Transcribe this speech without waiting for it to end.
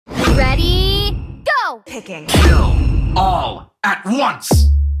Go! Picking. Kill all at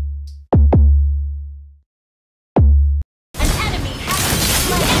once. An enemy has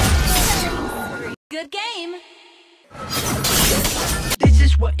been slain. Good game. This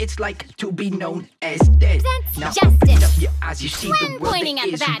is what it's like to be known as dead. Sense Now justice. open up your eyes, you see When the world pointing that at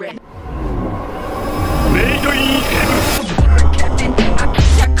the is bad red. guy. Captain,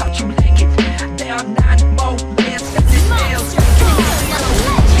 I caught you naked. There are 9 more lands that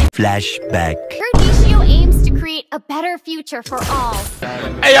Flashback. Erditio aims to create a better future for all.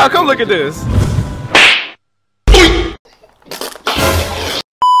 Hey, y'all, come look at this.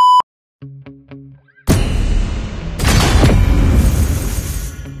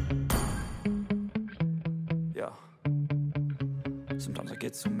 Yeah. Sometimes I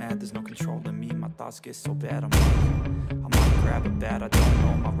get so mad, there's no control in me. My thoughts get so bad, I'm gonna grab a bat, I don't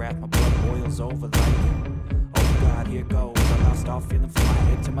know my wrath, my blood boils over like, oh God, here goes. I lost all feeling from my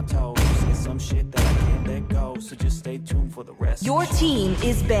head to my toes. Say some shit that I can't let go, so just stay tuned for the rest. Your team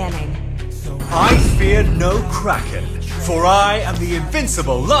is banning. I fear no kraken, for I am the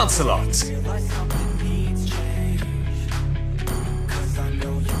invincible Lancelot.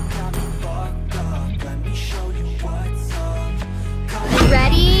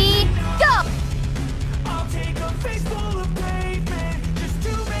 Ready? Go!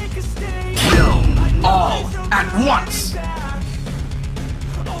 Kill all at once.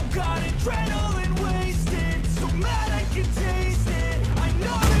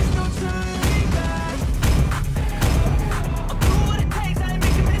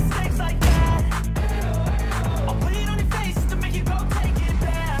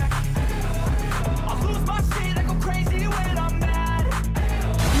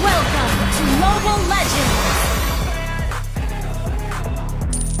 Welcome to Mobile Legends!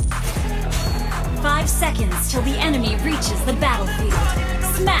 5 seconds till the enemy reaches the battlefield.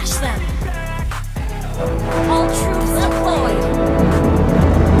 Smash them! All troops deployed!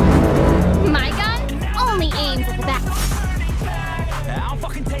 My gun only aims at the back.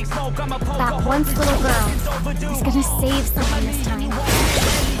 That once little girl is gonna save someone this time.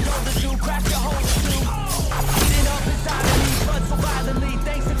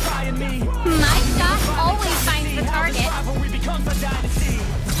 My shot always finds the target.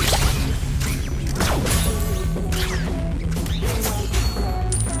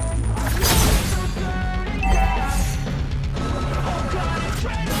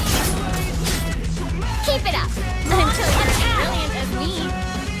 Keep it up until you're as brilliant as me.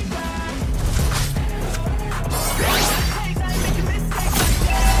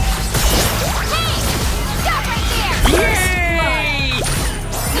 Hey! Stop right there! First blood.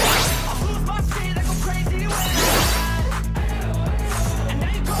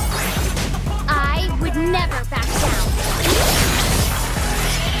 I would never back down.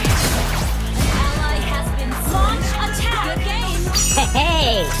 An ally has been launch attack. Good game.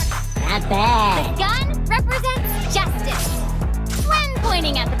 Hey, not bad. The gun represents justice. When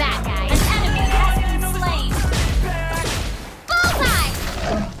pointing at the bad guy, an enemy has been slain. Bullseye!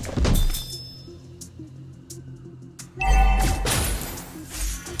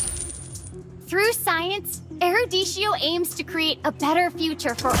 Through science, Erditio aims to create a better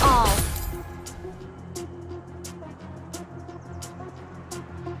future for all.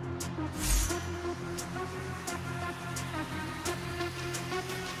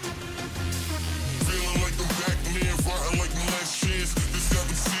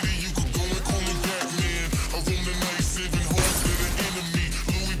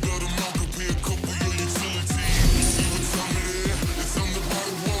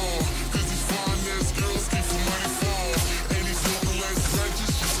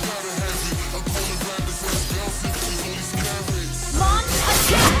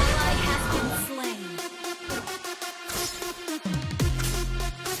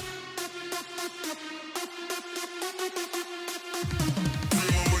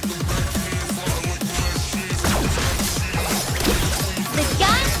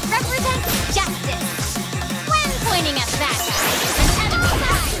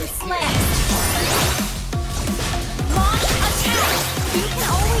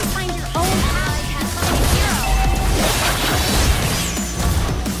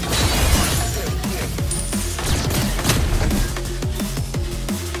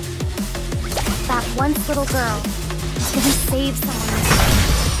 Once little girl is gonna save someone.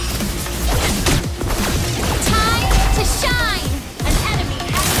 Time to shine! An enemy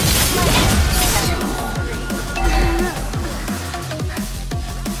has been slain.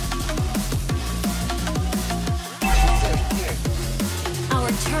 Our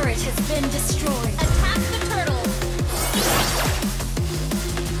turret has been destroyed. Attack the turtle!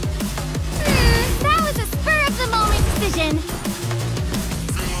 That was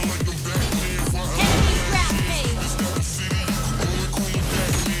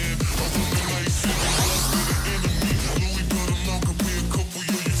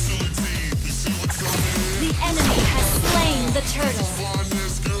turtle.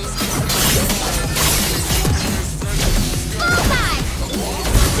 Bullseye!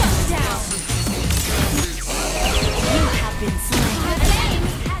 Shut down. You have been slain. Good game.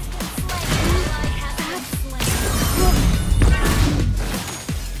 Has been slain. I have been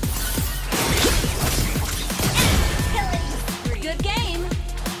slain. Good game.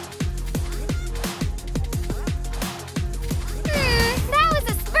 That was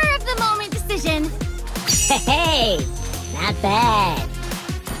a spur of the moment decision. Hey, not bad.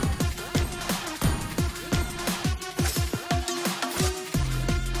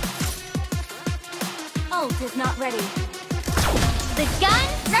 Ult is not ready. The gun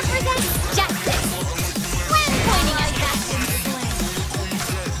represents justice. When pointing at Has been slain.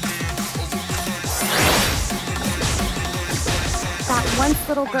 That once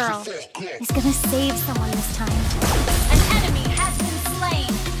little girl is gonna save someone this time. An enemy has been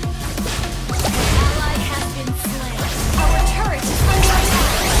slain. An ally has been slain. Our turret is under attack.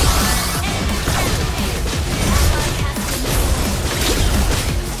 Enemy eliminated. Ally has been slain.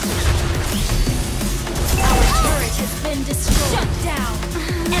 Our turret has been destroyed. Shut down.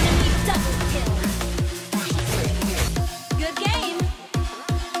 Enemy double kill. Good game.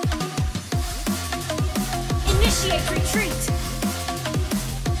 Initiate retreat.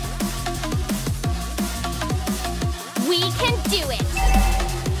 we can do it.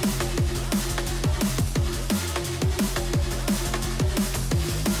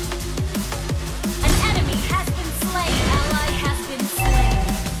 An enemy has been slain. Ally has been slain.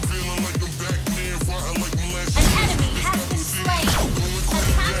 An enemy has been slain.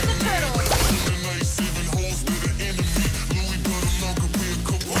 Attack the turtle.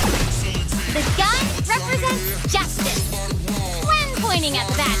 The gun represents justice. When pointing at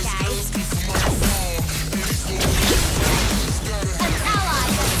the bad guys. An ally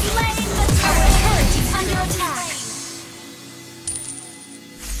has slain the turret. Turret is under attack.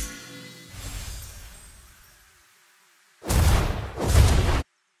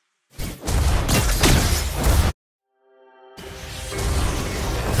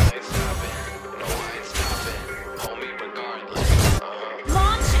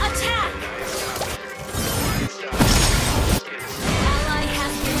 Launch attack. Ally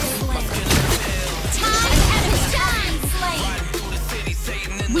has been slain. Time Enemy and has shine. been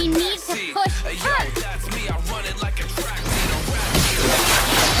slain. We need to push hard.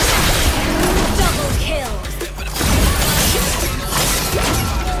 Double kill.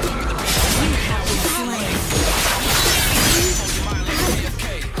 You have been slain.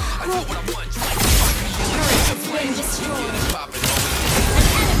 Turret has been destroyed. An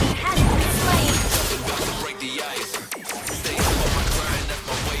enemy has been slain.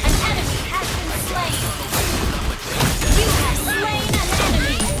 An enemy has been slain. You have slain an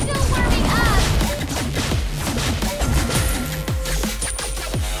enemy. Still warming up.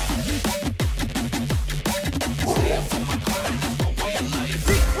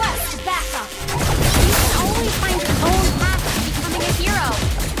 Request backup. You can always find your own path to becoming a hero.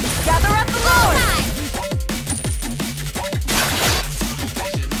 Gather up the load. Bullseye!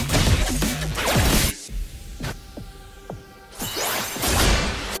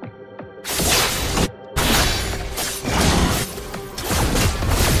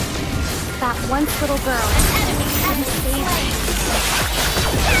 That once little girl Enemy has been slain.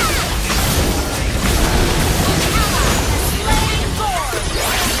 Slain Lord.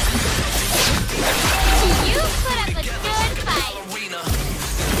 You put up a good fight.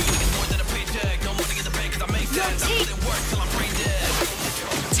 Your team.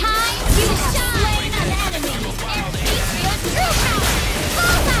 Time You to have shine. slain an enemy. And Patriot true power.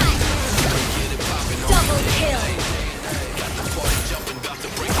 Bullseye! Double kill.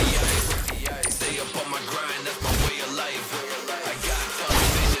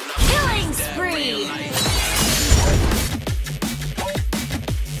 Killing spree.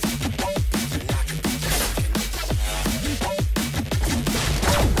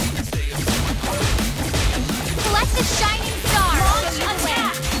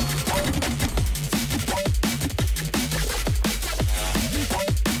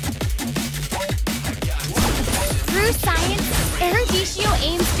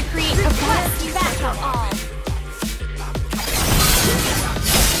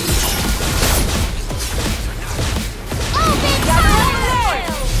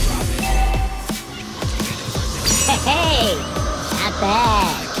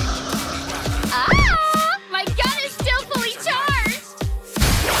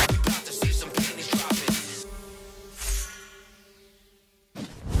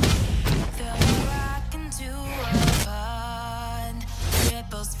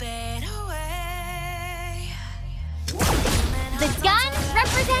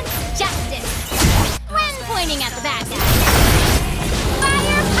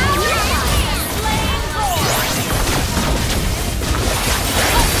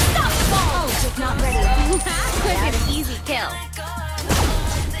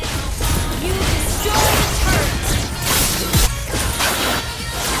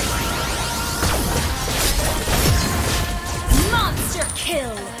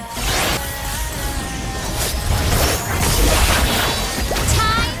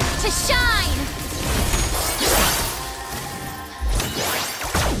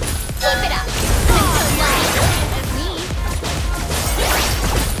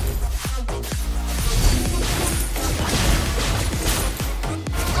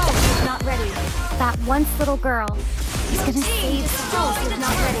 once little girl. He's gonna save someone who's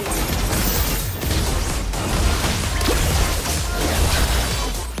not ready.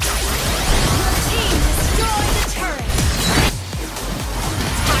 Team destroy the turret.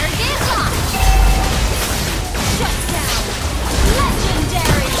 Target locked. Shut down.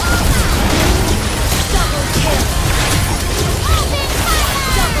 Legendary. Double kill. Open fire.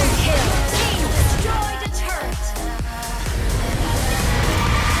 Double kill. Team destroy the turret.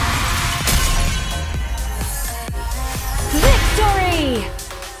 Victory!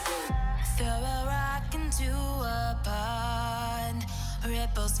 Throw a rock into a pond,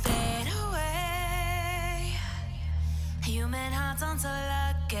 ripples fade away. Human hearts aren't so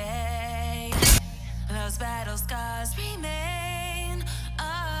lucky, those battle scars remain.